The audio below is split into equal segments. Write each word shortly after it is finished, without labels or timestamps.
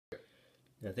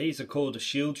Now these are called a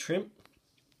shield shrimp.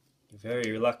 You're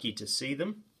very lucky to see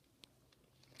them,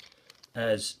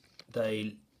 as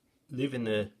they live in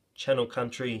the Channel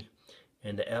Country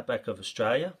and the outback of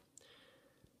Australia.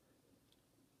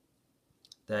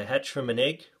 They hatch from an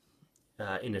egg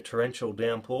in a torrential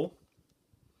downpour.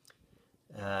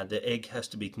 The egg has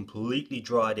to be completely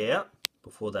dried out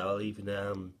before they'll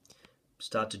even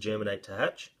start to germinate to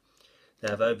hatch. They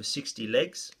have over 60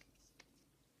 legs.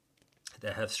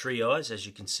 They have 3 eyes, as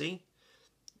you can see,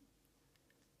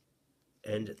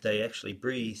 and they actually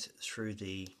breathe through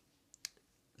the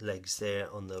legs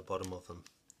there on the bottom of them.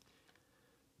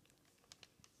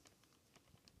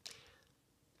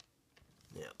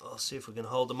 Now I'll see if we can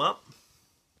hold them up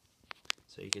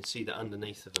so you can see the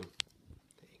underneath of them.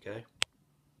 There you go.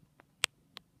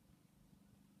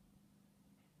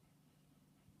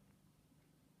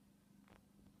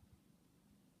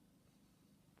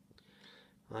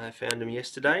 I found them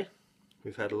yesterday.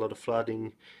 We've had a lot of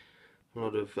flooding, a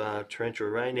lot of torrential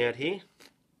rain out here,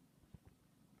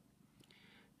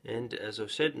 and as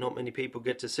I've said, not many people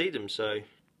get to see them, so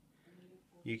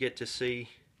you get to see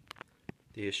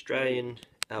the Australian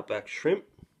outback shrimp,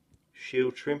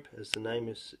 shield shrimp as the name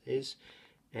is,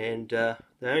 and they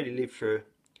only live for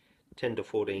 10 to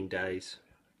 14 days.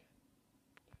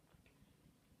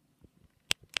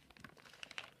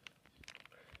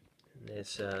 And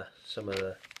there's some of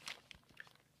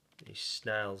these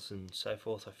snails and so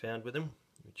forth I found with them,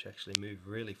 which actually move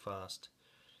really fast.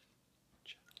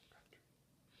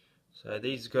 So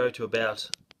these grow to about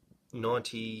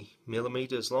 90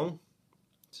 millimeters long,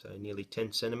 so nearly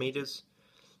 10 centimeters,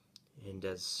 and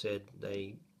as I said,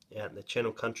 they out in the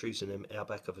Channel Countries and the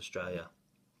outback of Australia.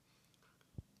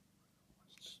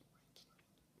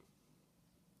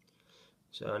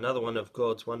 So another one of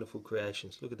God's wonderful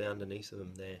creations. Look at the underneath of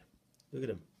them there. Look at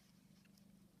them.